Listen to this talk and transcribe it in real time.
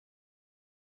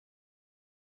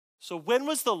So when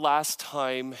was the last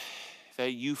time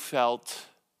that you felt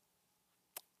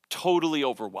totally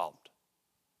overwhelmed?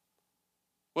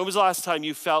 When was the last time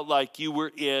you felt like you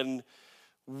were in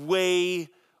way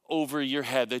over your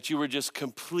head, that you were just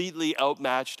completely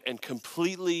outmatched and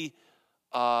completely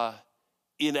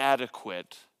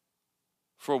inadequate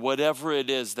for whatever it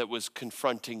is that was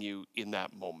confronting you in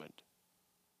that moment?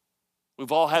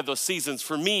 We've all had those seasons.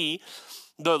 For me,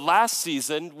 the last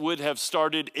season would have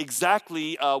started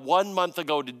exactly 1 month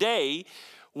ago today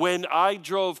when I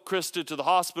drove Krista to the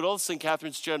hospital, St.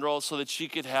 Catherine's General, so that she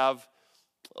could have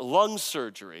lung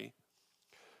surgery,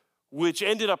 which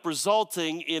ended up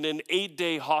resulting in an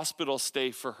 8-day hospital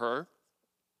stay for her.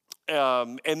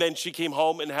 And then she came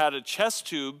home and had a chest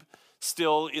tube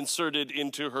still inserted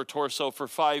into her torso for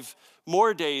 5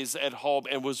 more days at home,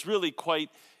 and was really quite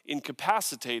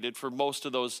incapacitated for most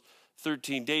of those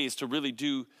 13 days to really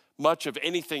do much of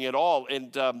anything at all.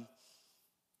 And I'm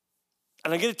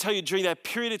going to tell you, during that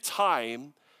period of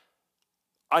time,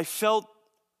 I felt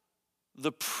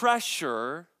the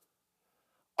pressure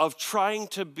of trying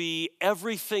to be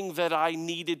everything that I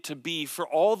needed to be for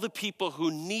all the people who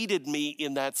needed me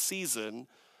in that season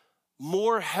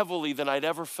more heavily than I'd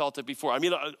ever felt it before. I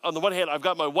mean, on the one hand, I've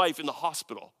got my wife in the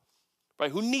hospital,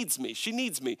 right, who needs me. She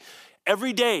needs me.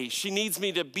 Every day, she needs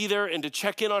me to be there and to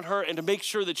check in on her and to make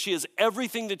sure that she has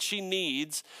everything that she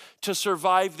needs to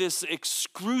survive this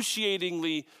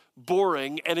excruciatingly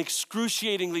boring and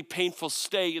excruciatingly painful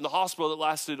stay in the hospital that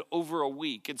lasted over a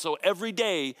week. And so every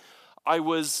day, I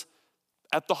was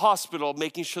at the hospital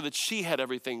making sure that she had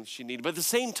everything she needed. But at the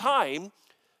same time,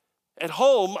 at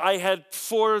home, I had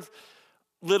 4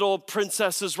 little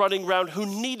princesses running around who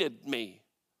needed me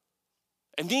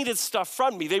and needed stuff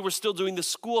from me. They were still doing the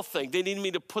school thing. They needed me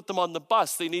to put them on the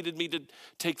bus. They needed me to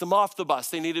take them off the bus.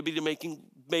 They needed me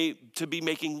to be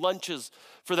making lunches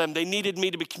for them. They needed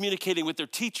me to be communicating with their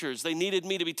teachers. They needed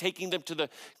me to be taking them to the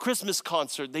Christmas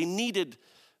concert. They needed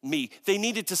me. They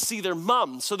needed to see their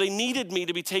mom. So they needed me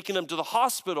to be taking them to the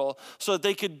hospital so that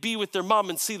they could be with their mom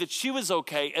and see that she was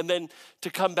okay, and then to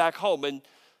come back home. And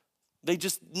they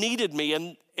just needed me.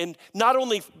 And not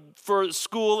only for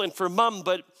school and for mom,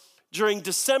 but during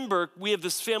December, we have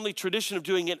this family tradition of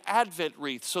doing an Advent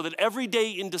wreath, so that every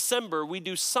day in December, we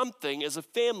do something as a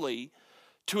family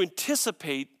to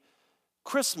anticipate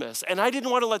Christmas. And I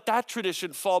didn't want to let that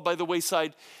tradition fall by the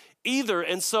wayside either.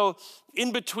 And so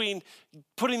in between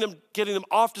getting them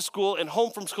off to school and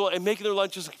home from school and making their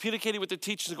lunches and communicating with their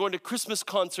teachers and going to Christmas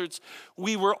concerts,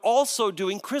 we were also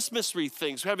doing Christmas wreath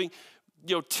things. We're having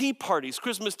tea parties,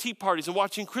 Christmas tea parties, and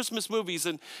watching Christmas movies,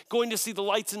 and going to see the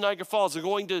lights in Niagara Falls, and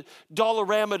going to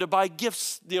Dollarama to buy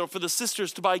gifts, for the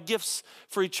sisters to buy gifts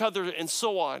for each other, and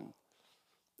so on.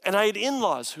 And I had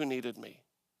in-laws who needed me,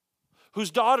 whose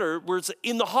daughter was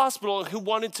in the hospital and who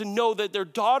wanted to know that their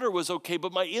daughter was okay,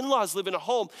 but my in-laws live in a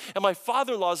home, and my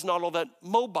father-in-law is not all that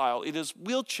mobile in his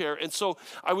wheelchair, and so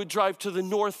I would drive to the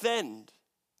North End.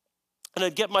 And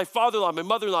I'd get my father-in-law, my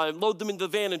mother-in-law, and load them into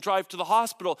the van and drive to the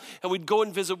hospital, and we'd go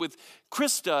and visit with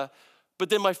Krista. But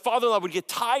then my father-in-law would get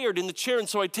tired in the chair, and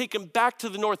so I'd take him back to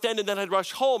the North End, and then I'd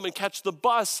rush home and catch the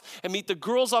bus and meet the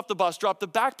girls off the bus, drop the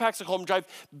backpacks at home, drive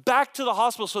back to the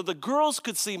hospital so the girls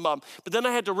could see mom. But then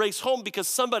I had to race home because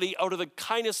somebody, out of the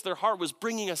kindness of their heart, was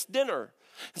bringing us dinner.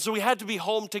 And so we had to be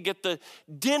home to get the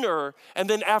dinner, and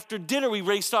then after dinner, we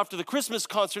raced off to the Christmas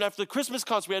concert. After the Christmas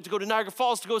concert, we had to go to Niagara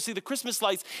Falls to go see the Christmas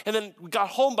lights, and then we got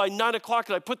home by 9 o'clock,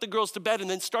 and I put the girls to bed and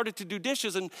then started to do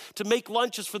dishes and to make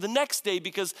lunches for the next day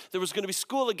because there was going to be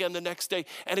school again the next day,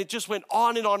 and it just went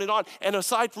on and on and on. And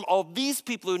aside from all these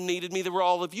people who needed me, there were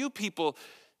all of you people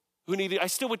who needed. I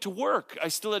still went to work. I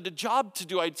still had a job to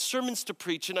do. I had sermons to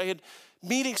preach, and I had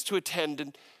meetings to attend.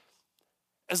 And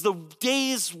as the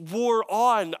days wore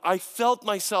on, I felt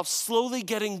myself slowly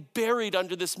getting buried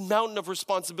under this mountain of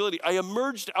responsibility. I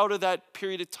emerged out of that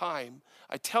period of time,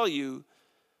 I tell you,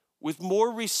 with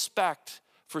more respect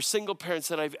for single parents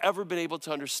than I've ever been able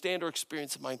to understand or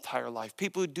experience in my entire life.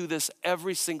 People who do this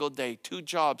every single day, 2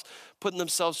 jobs, putting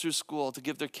themselves through school to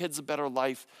give their kids a better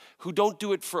life, who don't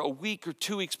do it for a week or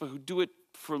 2 weeks, but who do it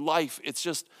for life. It's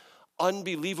just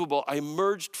unbelievable. I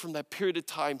emerged from that period of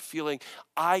time feeling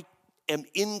I am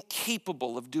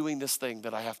incapable of doing this thing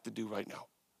that I have to do right now.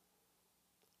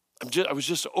 I was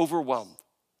just overwhelmed.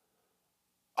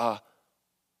 And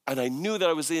I knew that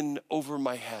I was in over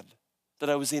my head, that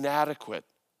I was inadequate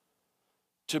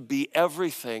to be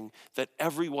everything that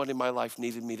everyone in my life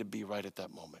needed me to be right at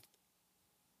that moment.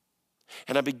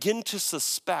 And I begin to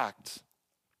suspect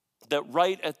that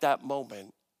right at that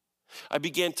moment, I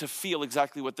began to feel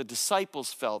exactly what the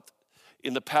disciples felt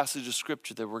in the passage of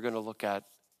scripture that we're going to look at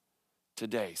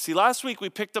today. See, last week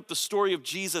we picked up the story of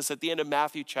Jesus at the end of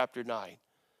Matthew chapter 9.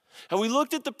 And we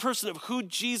looked at the person of who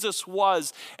Jesus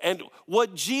was and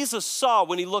what Jesus saw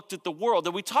when he looked at the world.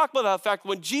 And we talked about the fact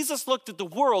when Jesus looked at the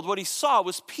world, what he saw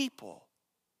was people.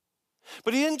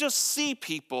 But he didn't just see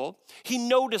people, he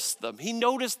noticed them. He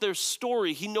noticed their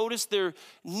story. He noticed their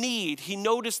need. He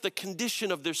noticed the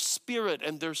condition of their spirit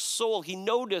and their soul. He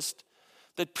noticed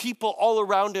that people all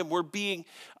around him were being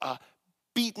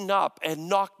beaten up and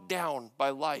knocked down by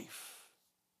life.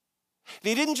 And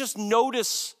he didn't just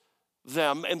notice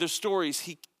them and their stories.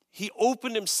 He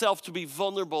opened himself to be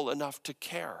vulnerable enough to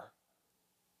care,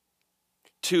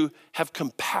 to have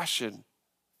compassion,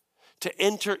 to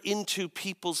enter into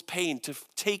people's pain, to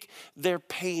take their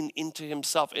pain into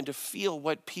himself and to feel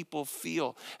what people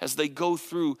feel as they go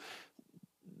through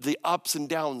the ups and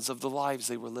downs of the lives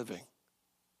they were living.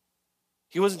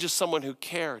 He wasn't just someone who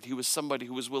cared. He was somebody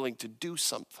who was willing to do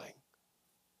something.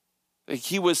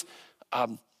 He was,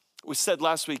 we said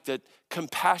last week that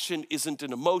compassion isn't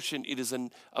an emotion, it is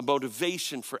a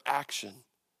motivation for action.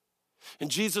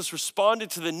 And Jesus responded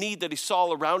to the need that he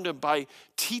saw around him by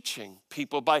teaching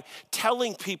people, by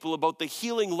telling people about the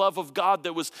healing love of God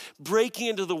that was breaking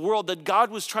into the world, that God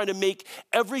was trying to make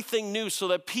everything new so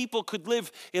that people could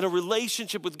live in a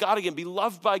relationship with God again, be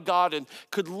loved by God and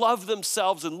could love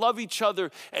themselves and love each other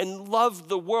and love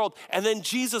the world. And then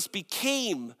Jesus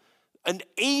became an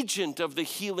agent of the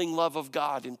healing love of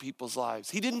God in people's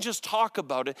lives. He didn't just talk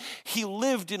about it, he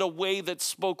lived in a way that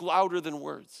spoke louder than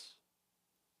words.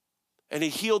 And he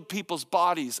healed people's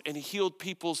bodies, and he healed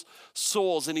people's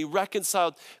souls, and he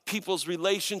reconciled people's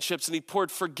relationships, and he poured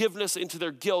forgiveness into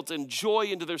their guilt, and joy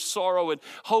into their sorrow, and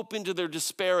hope into their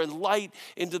despair, and light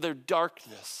into their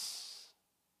darkness.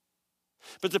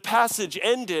 But the passage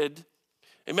ended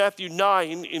in Matthew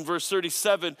 9, in verse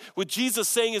 37, with Jesus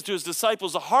saying to his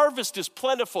disciples, the harvest is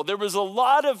plentiful. There is a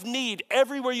lot of need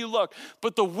everywhere you look,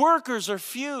 but the workers are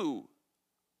few.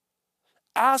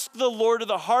 Ask the Lord of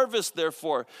the harvest,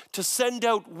 therefore, to send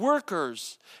out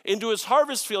workers into his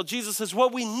harvest field. Jesus says,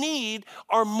 what we need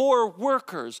are more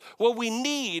workers. What we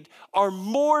need are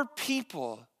more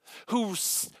people who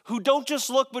don't just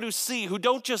look but who see, who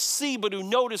don't just see but who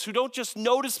notice, who don't just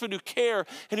notice but who care,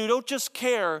 and who don't just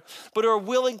care but are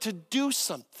willing to do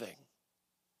something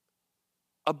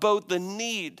about the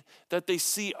need that they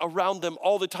see around them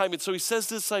all the time. And so he says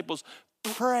to the disciples,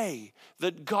 pray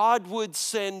that God would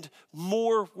send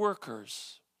more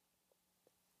workers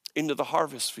into the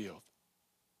harvest field.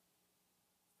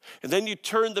 And then you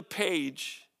turn the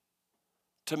page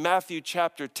to Matthew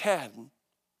chapter 10,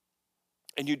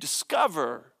 and you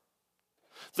discover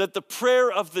that the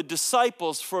prayer of the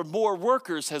disciples for more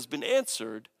workers has been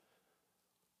answered,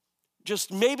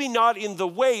 just maybe not in the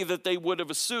way that they would have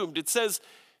assumed. It says,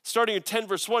 starting in 10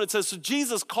 verse 1, it says, so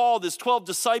Jesus called his 12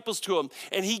 disciples to him,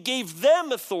 and he gave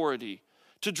them authority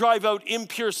to drive out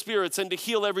impure spirits and to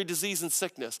heal every disease and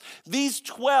sickness. These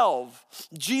 12,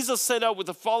 Jesus sent out with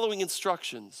the following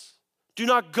instructions. Do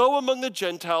not go among the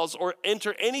Gentiles or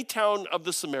enter any town of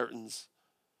the Samaritans.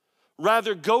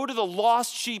 Rather, go to the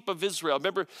lost sheep of Israel.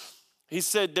 Remember, he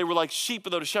said they were like sheep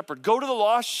without a shepherd. Go to the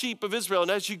lost sheep of Israel,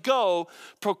 and as you go,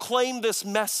 proclaim this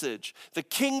message. The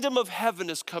kingdom of heaven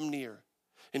has come near.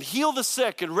 And heal the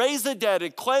sick and raise the dead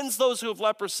and cleanse those who have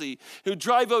leprosy, who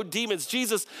drive out demons.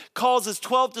 Jesus calls his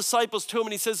 12 disciples to him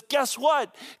and he says, guess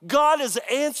what? God has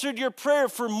answered your prayer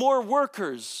for more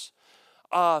workers.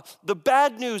 The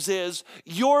bad news is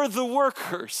you're the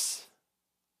workers.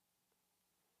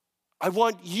 I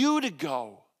want you to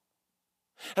go.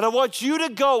 And I want you to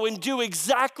go and do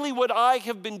exactly what I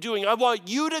have been doing. I want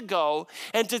you to go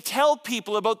and to tell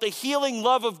people about the healing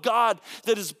love of God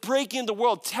that is breaking the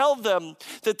world. Tell them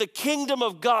that the kingdom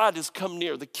of God has come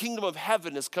near. The kingdom of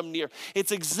heaven has come near.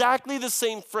 It's exactly the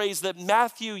same phrase that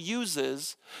Matthew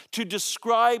uses to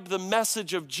describe the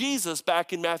message of Jesus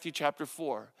back in Matthew chapter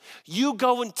 4. You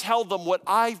go and tell them what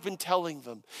I've been telling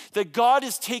them, that God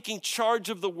is taking charge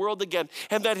of the world again,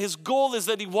 and that his goal is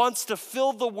that he wants to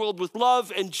fill the world with love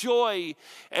and joy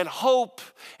and hope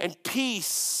and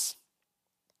peace,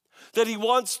 that he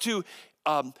wants to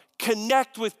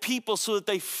connect with people so that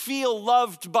they feel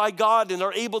loved by God and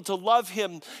are able to love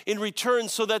him in return,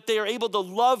 so that they are able to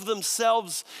love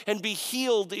themselves and be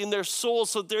healed in their soul,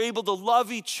 so that they're able to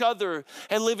love each other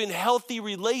and live in healthy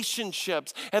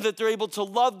relationships, and that they're able to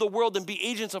love the world and be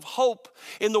agents of hope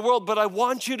in the world. But I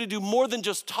want you to do more than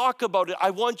just talk about it.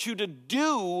 I want you to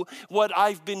do what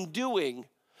I've been doing.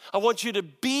 I want you to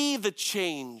be the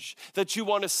change that you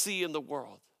want to see in the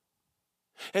world.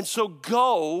 And so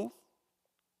go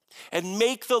and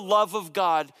make the love of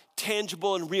God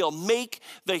tangible and real. Make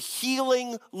the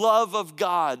healing love of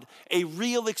God a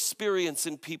real experience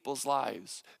in people's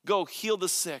lives. Go heal the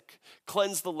sick,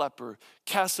 cleanse the leper,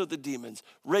 cast out the demons,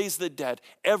 raise the dead.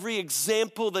 Every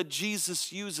example that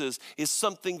Jesus uses is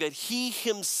something that he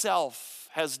himself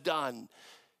has done.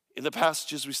 In the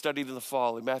passages we studied in the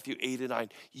fall, in Matthew 8 and 9,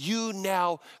 you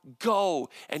now go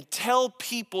and tell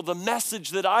people the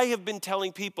message that I have been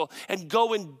telling people, and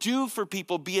go and do for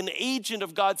people. Be an agent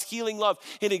of God's healing love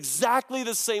in exactly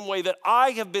the same way that I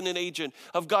have been an agent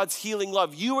of God's healing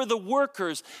love. You are the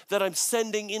workers that I'm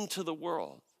sending into the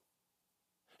world.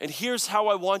 And here's how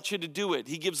I want you to do it.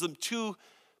 He gives them 2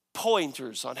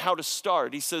 pointers on how to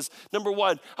start. He says, number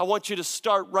 1, I want you to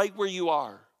start right where you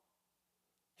are.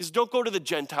 Is don't go to the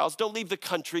Gentiles, don't leave the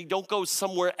country, don't go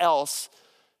somewhere else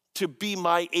to be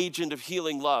my agent of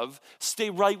healing love.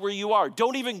 Stay right where you are.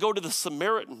 Don't even go to the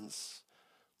Samaritans.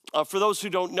 For those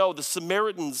who don't know, the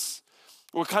Samaritans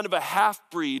were kind of a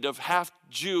half-breed of half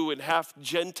Jew and half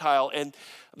Gentile, and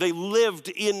they lived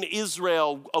in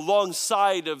Israel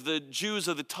alongside of the Jews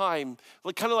of the time,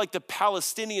 kind of like the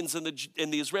Palestinians and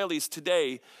the Israelis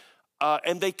today.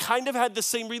 And they kind of had the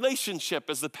same relationship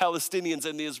as the Palestinians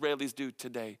and the Israelis do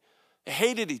today. They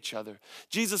hated each other.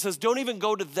 Jesus says, don't even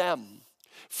go to them.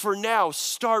 For now,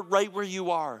 start right where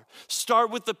you are. Start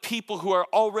with the people who are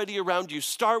already around you.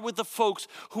 Start with the folks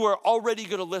who are already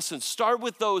going to listen. Start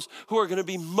with those who are going to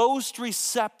be most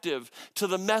receptive to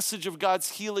the message of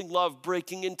God's healing love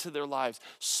breaking into their lives.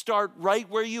 Start right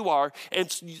where you are,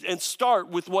 and start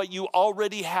with what you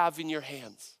already have in your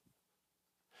hands.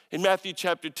 In Matthew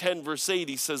chapter 10, verse 8,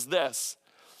 he says this.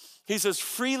 He says,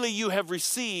 freely you have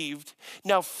received,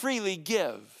 now freely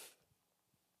give.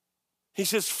 He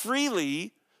says,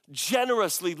 freely,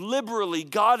 generously, liberally,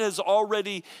 God has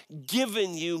already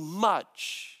given you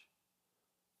much.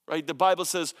 Right? The Bible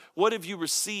says, what have you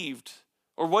received?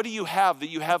 Or what do you have that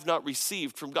you have not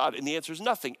received from God? And the answer is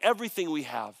nothing. Everything we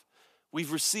have,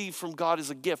 we've received from God as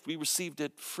a gift. We received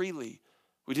it freely.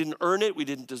 We didn't earn it. We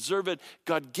didn't deserve it.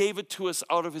 God gave it to us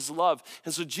out of his love.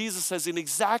 And so Jesus says, in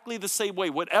exactly the same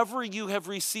way, whatever you have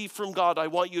received from God, I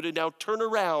want you to now turn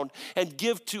around and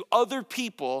give to other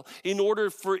people in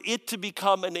order for it to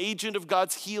become an agent of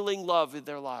God's healing love in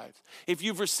their lives. If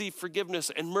you've received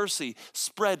forgiveness and mercy,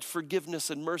 spread forgiveness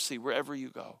and mercy wherever you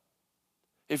go.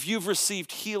 If you've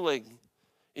received healing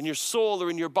in your soul or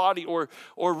in your body, or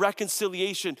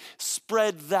reconciliation,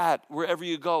 spread that wherever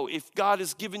you go. If God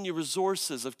has given you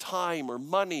resources of time or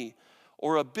money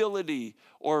or ability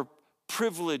or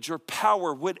privilege or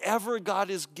power, whatever God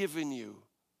has given you,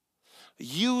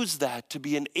 use that to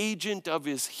be an agent of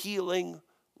his healing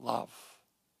love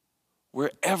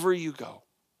wherever you go.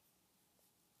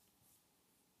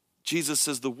 Jesus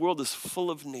says the world is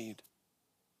full of need,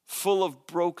 full of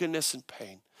brokenness and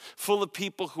pain, full of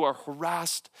people who are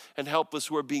harassed and helpless,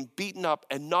 who are being beaten up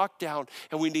and knocked down.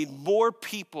 And we need more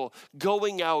people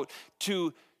going out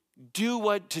to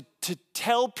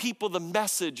tell people the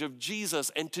message of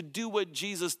Jesus and to do what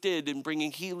Jesus did in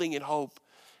bringing healing and hope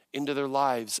into their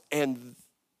lives. And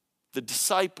the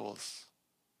disciples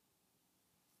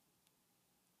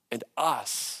and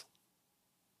us,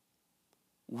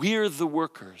 we're the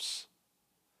workers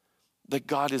that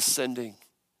God is sending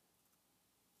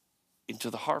into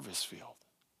the harvest field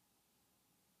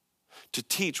to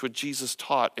teach what Jesus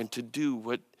taught and to do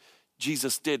what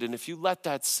Jesus did. And if you let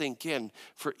that sink in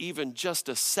for even just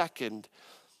a second,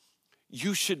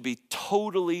 you should be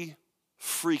totally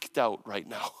freaked out right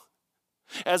now.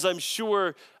 As I'm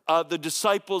sure the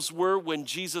disciples were when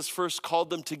Jesus first called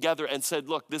them together and said,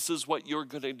 look, this is what you're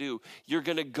going to do. You're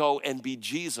going to go and be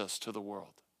Jesus to the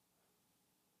world.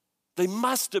 They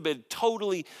must have been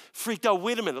totally freaked out.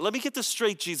 Wait a minute, let me get this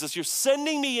straight, Jesus. You're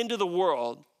sending me into the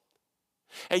world,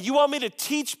 and you want me to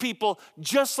teach people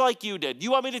just like you did.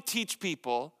 You want me to teach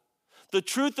people the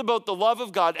truth about the love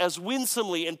of God as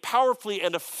winsomely and powerfully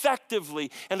and effectively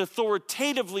and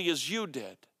authoritatively as you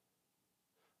did,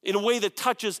 in a way that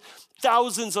touches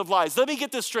thousands of lives. Let me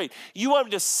get this straight. You want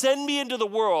to send me into the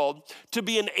world to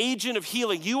be an agent of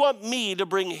healing. You want me to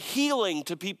bring healing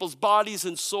to people's bodies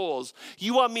and souls.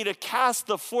 You want me to cast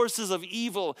the forces of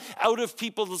evil out of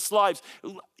people's lives.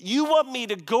 You want me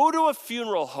to go to a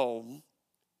funeral home,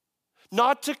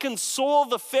 not to console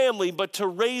the family, but to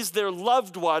raise their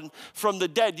loved one from the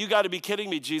dead. You got to be kidding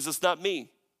me, Jesus, not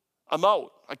me. I'm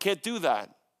out. I can't do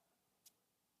that.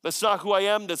 That's not who I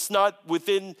am. That's not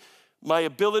within my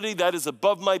ability. That is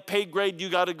above my pay grade. You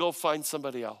got to go find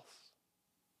somebody else.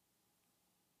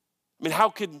 I mean,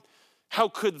 how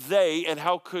could they and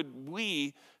how could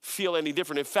we feel any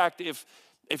different? In fact, if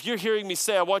you're hearing me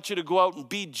say, I want you to go out and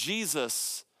be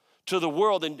Jesus, to the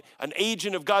world and an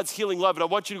agent of God's healing love, and I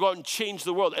want you to go out and change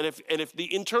the world. And if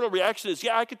the internal reaction is,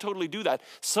 yeah, I could totally do that,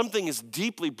 something is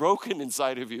deeply broken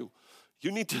inside of you.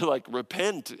 You need to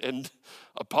repent and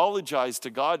apologize to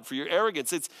God for your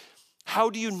arrogance. It's how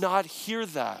do you not hear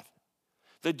that?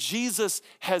 That Jesus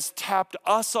has tapped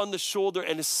us on the shoulder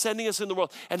and is sending us in the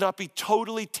world, and not be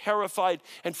totally terrified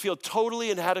and feel totally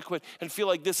inadequate and feel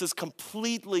like this is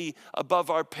completely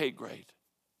above our pay grade.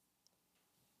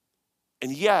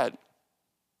 And yet,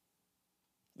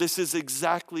 this is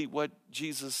exactly what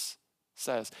Jesus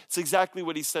says. It's exactly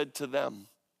what he said to them.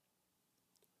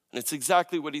 And it's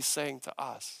exactly what he's saying to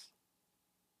us.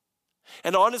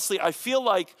 And honestly, I feel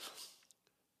like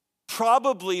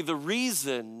probably the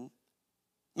reason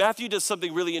Matthew does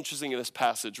something really interesting in this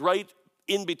passage, right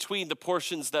in between the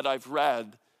portions that I've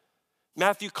read.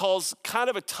 Matthew calls kind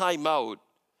of a timeout,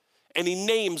 and he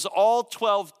names all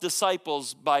 12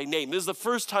 disciples by name. This is the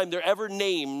first time they're ever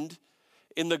named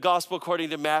in the gospel according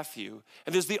to Matthew.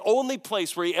 And this is the only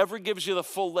place where he ever gives you the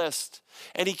full list.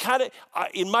 And he kind of,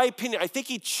 in my opinion, I think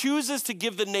he chooses to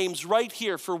give the names right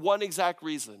here for one exact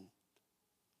reason.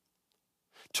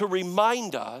 To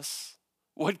remind us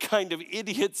what kind of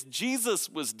idiots Jesus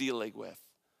was dealing with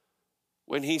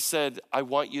when he said, I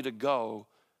want you to go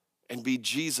and be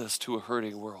Jesus to a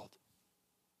hurting world.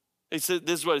 He said,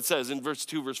 this is what it says in verse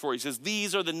 2, verse 4. He says,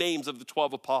 these are the names of the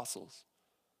 12 apostles.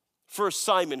 First,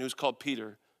 Simon, who's called Peter,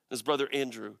 and his brother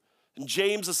Andrew, and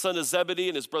James, the son of Zebedee,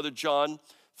 and his brother John,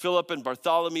 Philip and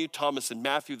Bartholomew, Thomas and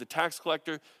Matthew, the tax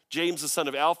collector, James, the son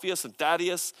of Alphaeus and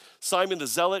Thaddeus, Simon the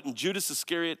zealot, and Judas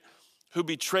Iscariot, who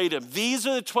betrayed him. These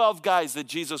are the 12 guys that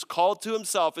Jesus called to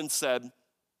himself and said,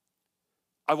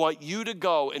 I want you to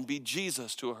go and be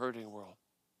Jesus to a hurting world.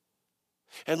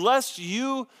 Unless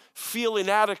you feel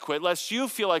inadequate, lest you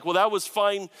feel like, well, that was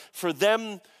fine for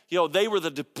them, they were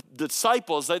the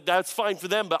disciples, that's fine for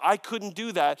them, but I couldn't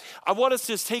do that. I want us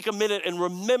to just take a minute and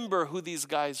remember who these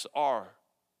guys are.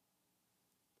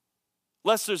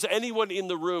 Lest there's anyone in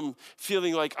the room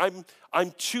feeling like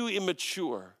I'm too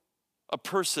immature a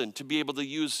person to be able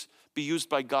to be used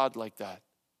by God like that.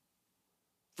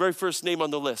 Very first name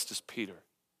on the list is Peter.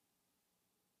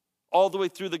 All the way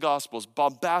through the Gospels,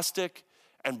 bombastic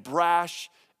and brash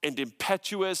and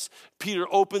impetuous. Peter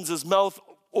opens his mouth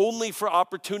only for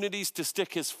opportunities to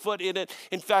stick his foot in it.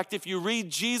 In fact, if you read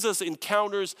Jesus'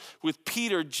 encounters with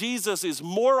Peter, Jesus is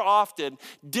more often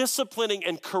disciplining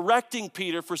and correcting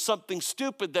Peter for something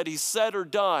stupid that he said or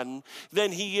done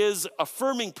than he is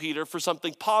affirming Peter for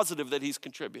something positive that he's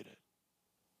contributed.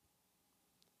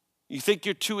 You think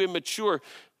you're too immature,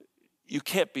 you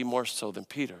can't be more so than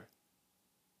Peter.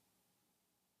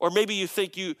 Or maybe you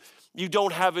think you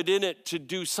don't have it in it to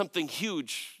do something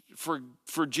huge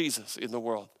for Jesus in the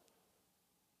world.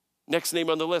 Next name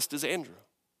on the list is Andrew.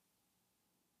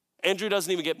 Andrew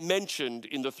doesn't even get mentioned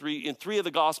in three of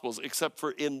the Gospels except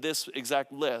for in this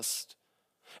exact list.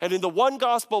 And in the one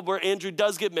gospel where Andrew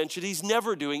does get mentioned, he's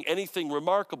never doing anything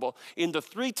remarkable. In the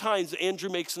 3 times Andrew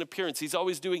makes an appearance, he's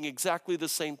always doing exactly the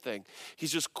same thing.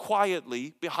 He's just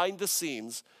quietly, behind the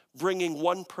scenes, bringing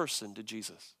one person to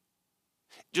Jesus.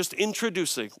 Just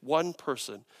introducing one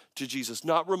person to Jesus.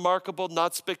 Not remarkable,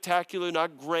 not spectacular,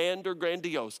 not grand or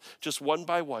grandiose. Just one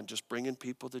by one, just bringing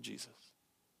people to Jesus.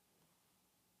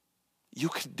 You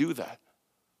can do that.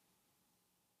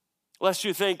 Lest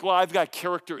you think, well, I've got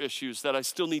character issues that I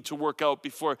still need to work out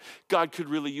before God could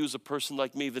really use a person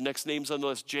like me. The next name's on the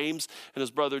list, James and his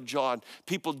brother John.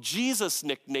 People Jesus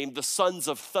nicknamed the sons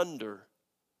of thunder,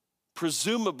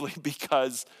 presumably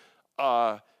because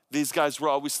these guys were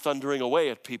always thundering away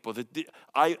at people.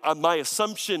 My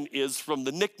assumption is from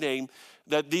the nickname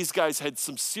that these guys had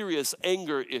some serious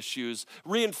anger issues,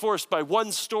 reinforced by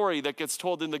one story that gets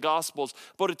told in the Gospels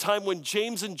about a time when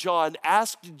James and John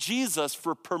asked Jesus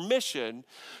for permission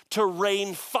to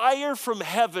rain fire from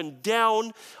heaven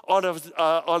down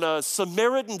on a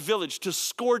Samaritan village to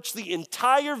scorch the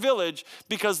entire village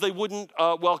because they wouldn't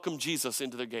welcome Jesus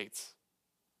into their gates.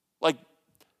 Like,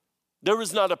 there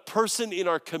is not a person in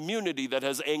our community that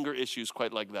has anger issues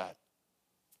quite like that.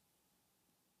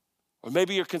 Or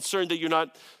maybe you're concerned that you're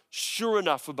not sure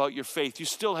enough about your faith. You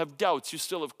still have doubts. You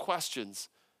still have questions.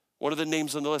 One of the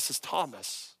names on the list is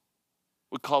Thomas.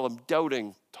 We call him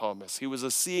Doubting Thomas. He was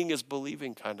a seeing is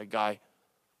believing kind of guy.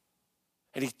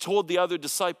 And he told the other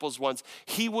disciples once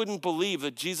he wouldn't believe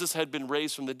that Jesus had been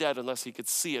raised from the dead unless he could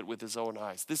see it with his own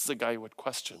eyes. This is a guy who had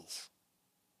questions.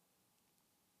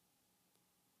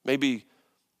 Maybe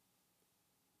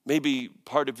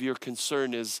part of your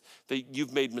concern is that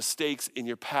you've made mistakes in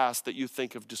your past that you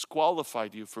think have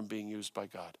disqualified you from being used by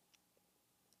God.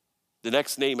 The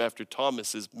next name after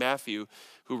Thomas is Matthew,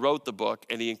 who wrote the book,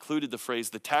 and he included the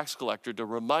phrase the tax collector to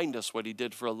remind us what he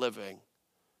did for a living.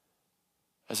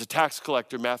 As a tax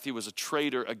collector, Matthew was a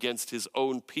traitor against his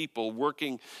own people,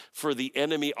 working for the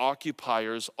enemy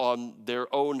occupiers on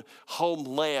their own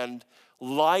homeland,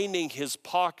 lining his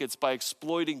pockets by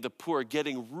exploiting the poor,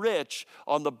 getting rich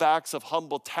on the backs of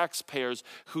humble taxpayers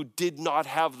who did not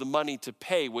have the money to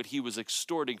pay what he was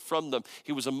extorting from them.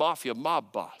 He was a mafia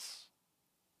mob boss.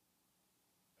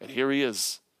 And here he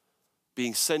is,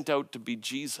 being sent out to be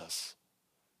Jesus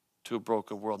to a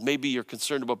broken world. Maybe you're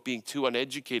concerned about being too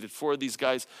uneducated. 4 of these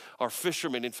guys are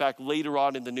fishermen. In fact, later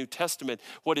on in the New Testament,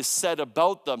 what is said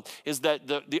about them is that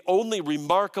the only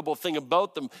remarkable thing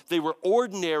about them, they were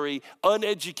ordinary,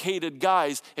 uneducated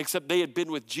guys, except they had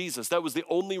been with Jesus. That was the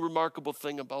only remarkable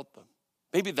thing about them.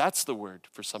 Maybe that's the word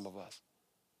for some of us,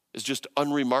 is just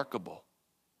unremarkable.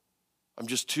 I'm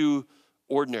just too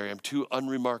ordinary. I'm too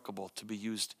unremarkable to be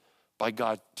used by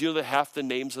God. Do you know that half the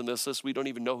names on this list, we don't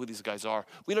even know who these guys are.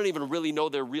 We don't even really know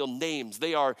their real names.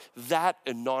 They are that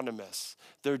anonymous.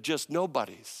 They're just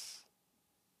nobodies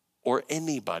or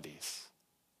anybody's.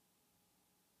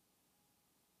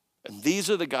 And these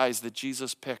are the guys that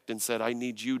Jesus picked and said, I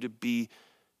need you to be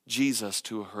Jesus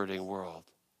to a hurting world.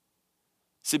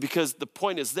 See, because the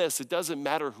point is this, it doesn't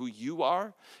matter who you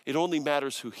are, it only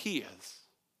matters who he is.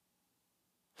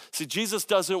 See, Jesus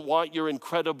doesn't want your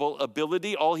incredible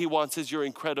ability. All he wants is your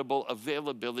incredible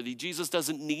availability. Jesus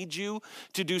doesn't need you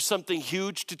to do something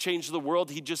huge to change the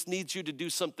world. He just needs you to do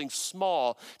something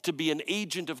small to be an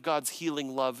agent of God's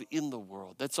healing love in the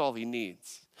world. That's all he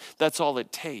needs. That's all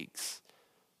it takes.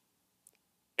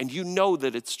 And you know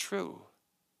that it's true.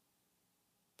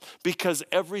 Because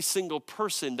every single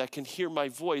person that can hear my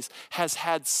voice has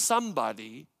had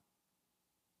somebody,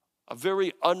 a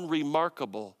very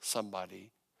unremarkable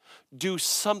somebody, do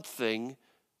something,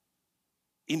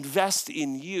 invest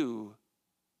in you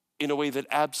in a way that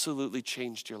absolutely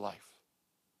changed your life.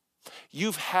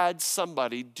 You've had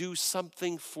somebody do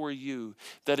something for you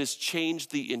that has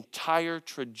changed the entire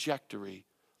trajectory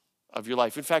of your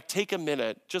life. In fact, take a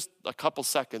minute, just a couple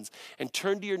seconds, and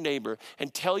turn to your neighbor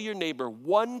and tell your neighbor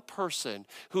one person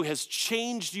who has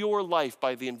changed your life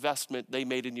by the investment they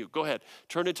made in you. Go ahead,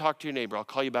 turn and talk to your neighbor. I'll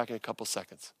call you back in a couple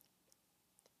seconds.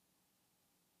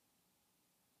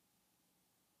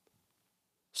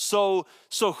 So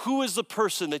who is the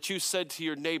person that you said to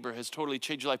your neighbor has totally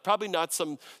changed your life? Probably not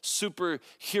some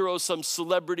superhero, some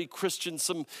celebrity Christian,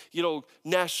 some,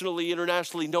 nationally,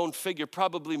 internationally known figure.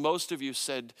 Probably most of you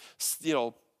said,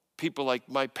 people like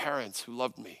my parents who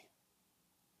loved me.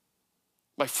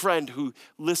 My friend who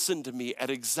listened to me at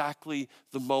exactly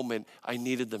the moment I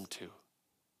needed them to.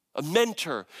 A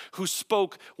mentor who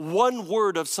spoke one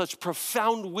word of such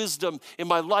profound wisdom in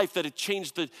my life that it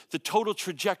changed the total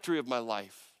trajectory of my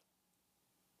life.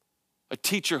 A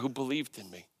teacher who believed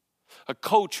in me. A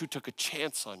coach who took a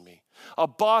chance on me. A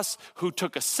boss who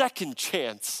took a second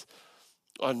chance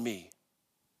on me.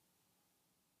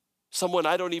 Someone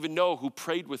I don't even know who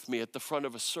prayed with me at the front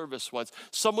of a service once.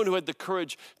 Someone who had the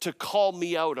courage to call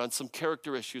me out on some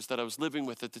character issues that I was living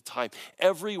with at the time.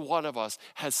 Every one of us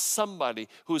has somebody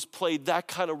who has played that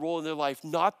kind of role in their life,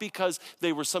 not because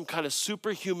they were some kind of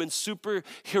superhuman, super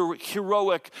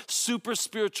heroic, super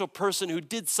spiritual person who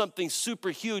did something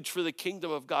super huge for the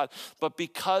kingdom of God, but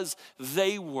because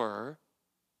they were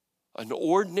an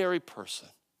ordinary person,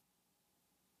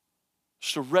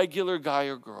 just a regular guy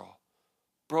or girl.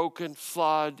 Broken,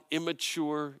 flawed,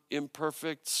 immature,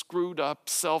 imperfect, screwed up,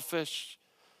 selfish,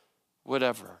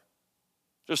 whatever.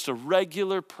 Just a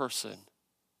regular person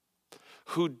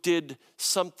who did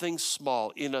something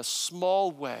small, in a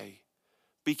small way,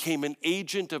 became an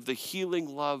agent of the healing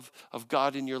love of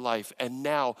God in your life. And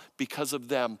now, because of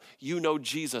them, you know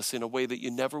Jesus in a way that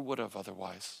you never would have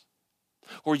otherwise.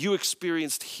 Or you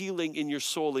experienced healing in your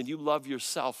soul and you love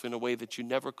yourself in a way that you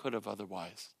never could have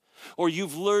otherwise. Or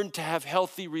you've learned to have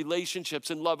healthy relationships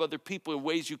and love other people in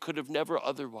ways you could have never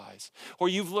otherwise. Or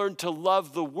you've learned to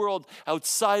love the world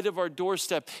outside of our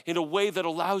doorstep in a way that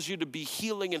allows you to be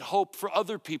healing and hope for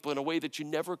other people in a way that you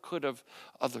never could have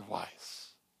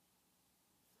otherwise.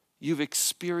 You've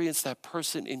experienced that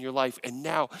person in your life, and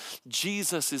now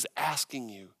Jesus is asking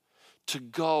you to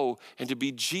go and to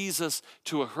be Jesus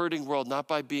to a hurting world, not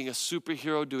by being a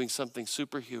superhero doing something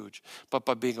super huge, but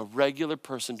by being a regular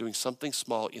person doing something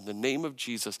small in the name of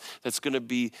Jesus that's going to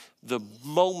be the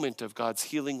moment of God's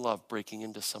healing love breaking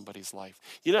into somebody's life.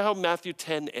 You know how Matthew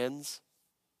 10 ends?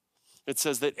 It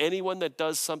says that anyone that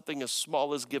does something as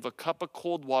small as give a cup of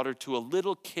cold water to a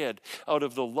little kid out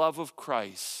of the love of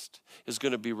Christ is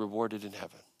going to be rewarded in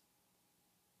heaven.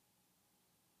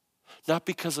 not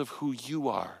because of who you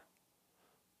are,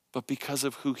 but because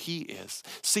of who he is.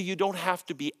 See, you don't have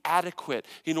to be adequate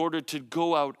in order to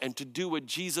go out and to do what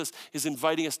Jesus is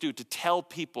inviting us to do, to tell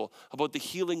people about the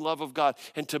healing love of God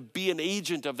and to be an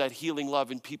agent of that healing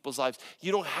love in people's lives.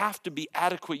 You don't have to be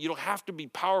adequate. You don't have to be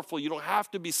powerful. You don't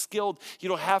have to be skilled. You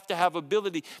don't have to have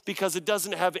ability, because it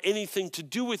doesn't have anything to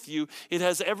do with you. It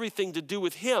has everything to do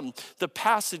with him. The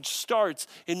passage starts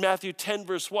in Matthew 10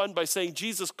 verse 1 by saying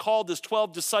Jesus called his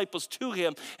 12 disciples to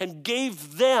him and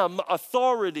gave them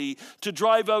authority to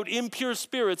drive out impure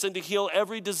spirits and to heal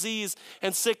every disease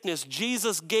and sickness.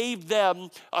 Jesus gave them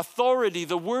authority.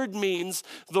 The word means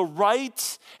the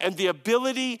right and the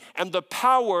ability and the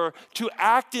power to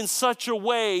act in such a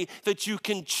way that you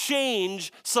can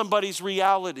change somebody's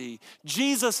reality.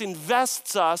 Jesus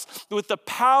invests us with the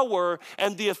power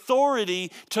and the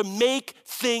authority to make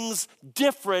things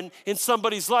different in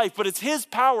somebody's life. But it's his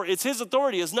power, it's his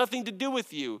authority. It has nothing to do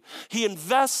with you. He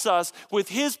invests us with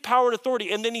his power and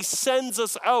authority, and then he sends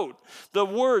us out. The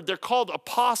word, they're called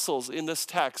apostles in this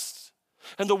text.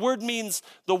 And the word means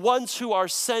the ones who are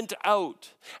sent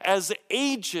out as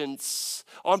agents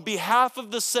on behalf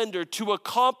of the sender to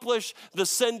accomplish the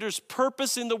sender's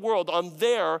purpose in the world on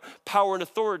their power and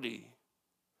authority.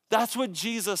 That's what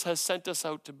Jesus has sent us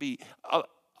out to be,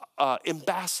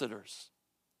 ambassadors.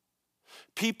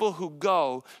 People who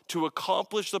go to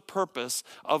accomplish the purpose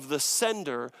of the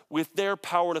sender with their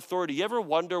power and authority. You ever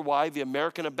wonder why the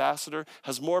American ambassador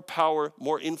has more power,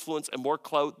 more influence, and more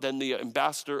clout than the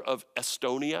ambassador of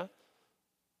Estonia? It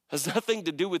has nothing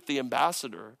to do with the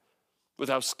ambassador, with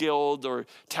how skilled or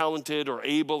talented or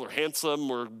able or handsome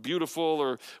or beautiful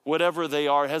or whatever they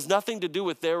are. It has nothing to do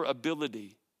with their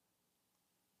ability.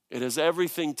 It has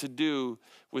everything to do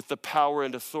with the power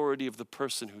and authority of the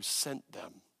person who sent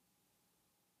them.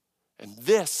 And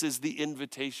this is the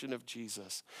invitation of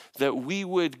Jesus, that we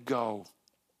would go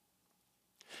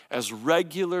as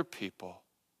regular people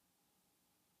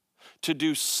to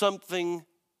do something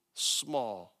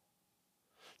small,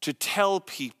 to tell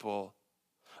people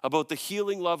about the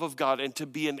healing love of God and to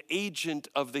be an agent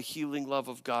of the healing love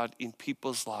of God in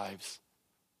people's lives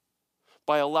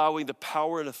by allowing the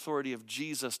power and authority of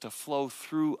Jesus to flow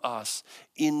through us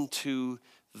into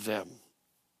them.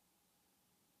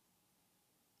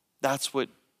 That's what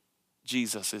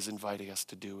Jesus is inviting us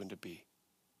to do and to be.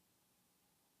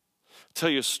 I'll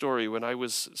tell you a story. When I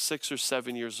was 6 or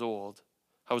 7 years old,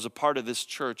 I was a part of this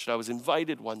church, and I was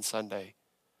invited one Sunday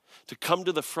to come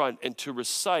to the front and to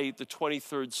recite the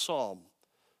 23rd Psalm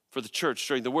for the church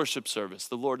during the worship service.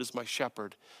 The Lord is my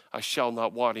shepherd, I shall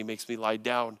not want. He makes me lie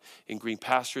down in green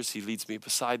pastures. He leads me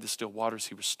beside the still waters.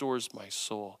 He restores my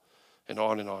soul. And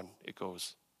on it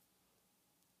goes.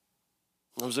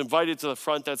 I was invited to the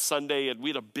front that Sunday, and we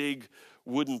had a big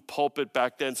wooden pulpit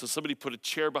back then. So somebody put a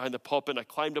chair behind the pulpit, and I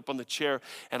climbed up on the chair,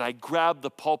 and I grabbed the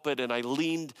pulpit, and I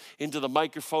leaned into the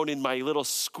microphone in my little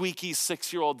squeaky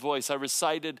 6-year-old voice. I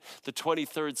recited the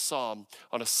 23rd Psalm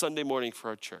on a Sunday morning for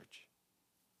our church.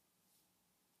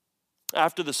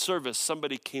 After the service,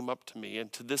 somebody came up to me,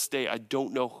 and to this day, I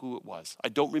don't know who it was. I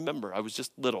don't remember. I was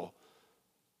just little.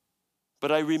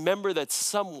 But I remember that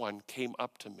someone came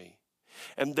up to me,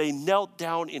 and they knelt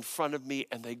down in front of me,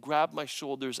 and they grabbed my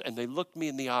shoulders, and they looked me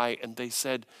in the eye, and they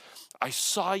said, I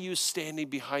saw you standing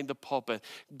behind the pulpit,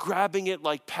 grabbing it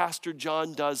like Pastor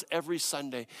John does every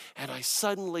Sunday. And I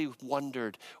suddenly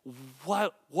wondered,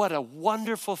 what a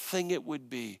wonderful thing it would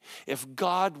be if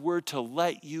God were to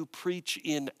let you preach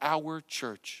in our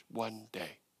church one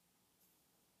day.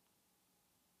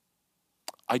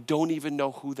 I don't even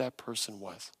know who that person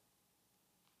was.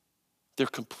 They're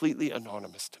completely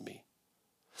anonymous to me.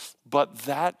 But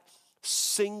that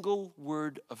single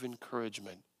word of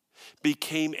encouragement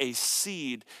became a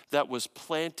seed that was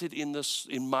planted in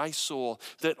my soul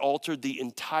that altered the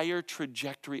entire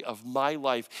trajectory of my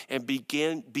life and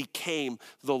became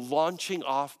the launching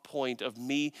off point of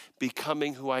me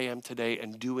becoming who I am today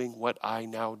and doing what I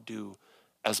now do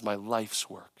as my life's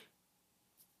work.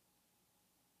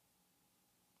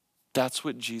 That's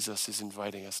what Jesus is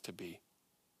inviting us to be.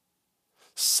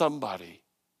 Somebody,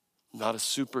 not a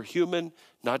superhuman,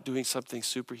 not doing something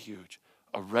super huge,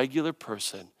 a regular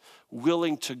person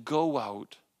willing to go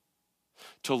out,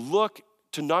 to look,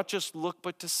 to not just look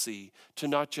but to see, to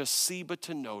not just see but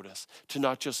to notice, to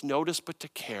not just notice but to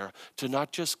care, to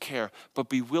not just care, but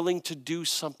be willing to do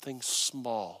something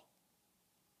small,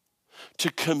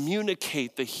 to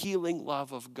communicate the healing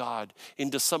love of God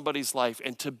into somebody's life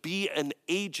and to be an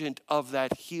agent of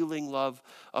that healing love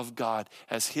of God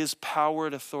as his power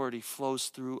and authority flows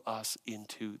through us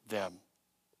into them.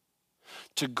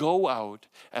 To go out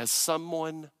as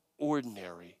someone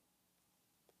ordinary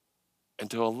and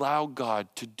to allow God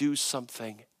to do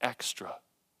something extra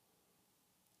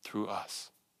through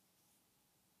us.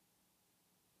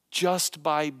 Just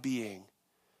by being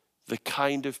the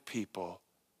kind of people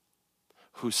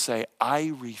who say,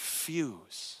 I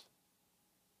refuse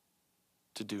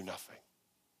to do nothing.